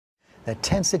that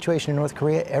tense situation in North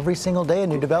Korea every single day, a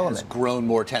new development. It's grown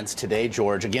more tense today,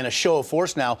 George. Again, a show of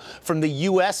force now from the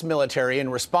U.S. military in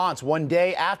response one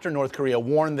day after North Korea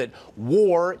warned that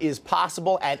war is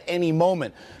possible at any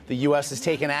moment. The U.S. has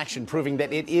taken action, proving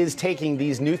that it is taking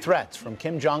these new threats from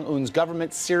Kim Jong-un's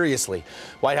government seriously.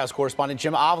 White House correspondent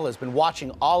Jim Avila has been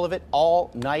watching all of it all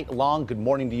night long. Good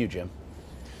morning to you, Jim.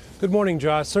 Good morning,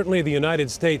 Josh. Certainly the United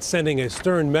States sending a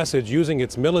stern message using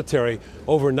its military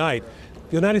overnight.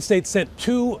 The United States sent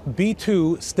 2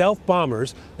 B-2 stealth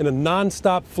bombers in a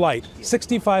non-stop flight,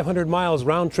 6,500 miles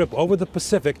round trip over the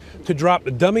Pacific to drop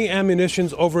dummy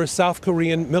ammunitions over a South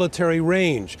Korean military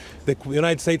range. The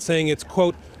United States saying it's,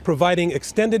 quote, providing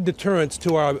extended deterrence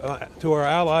to our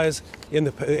allies in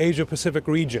the Asia-Pacific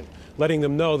region, letting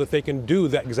them know that they can do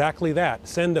that, exactly that,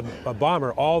 send a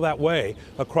bomber all that way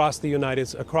across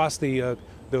the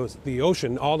the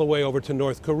ocean all the way over to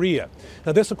North Korea.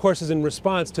 Now this, of course, is in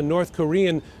response to North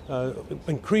Korean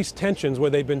increased tensions, where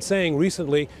they've been saying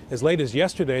recently, as late as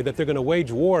yesterday, that they're going to wage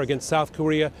war against South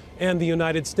Korea and the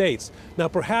United States. Now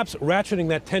perhaps ratcheting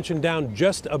that tension down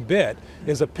just a bit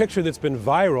is a picture that's been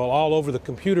viral all over the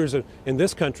computers in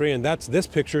this country, and that's this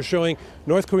picture showing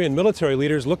North Korean military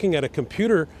leaders looking at a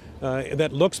computer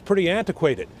that looks pretty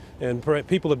antiquated. And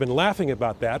people have been laughing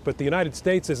about that, but the United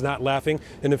States is not laughing.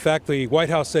 And in fact, the White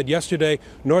House said yesterday,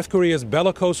 North Korea's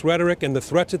bellicose rhetoric and the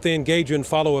threats that they engage in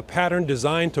follow a pattern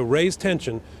designed to raise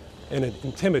tension and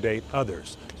intimidate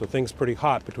others. So things pretty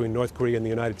hot between North Korea and the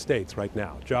United States right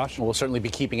now. Josh? We'll certainly be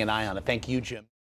keeping an eye on it. Thank you, Jim.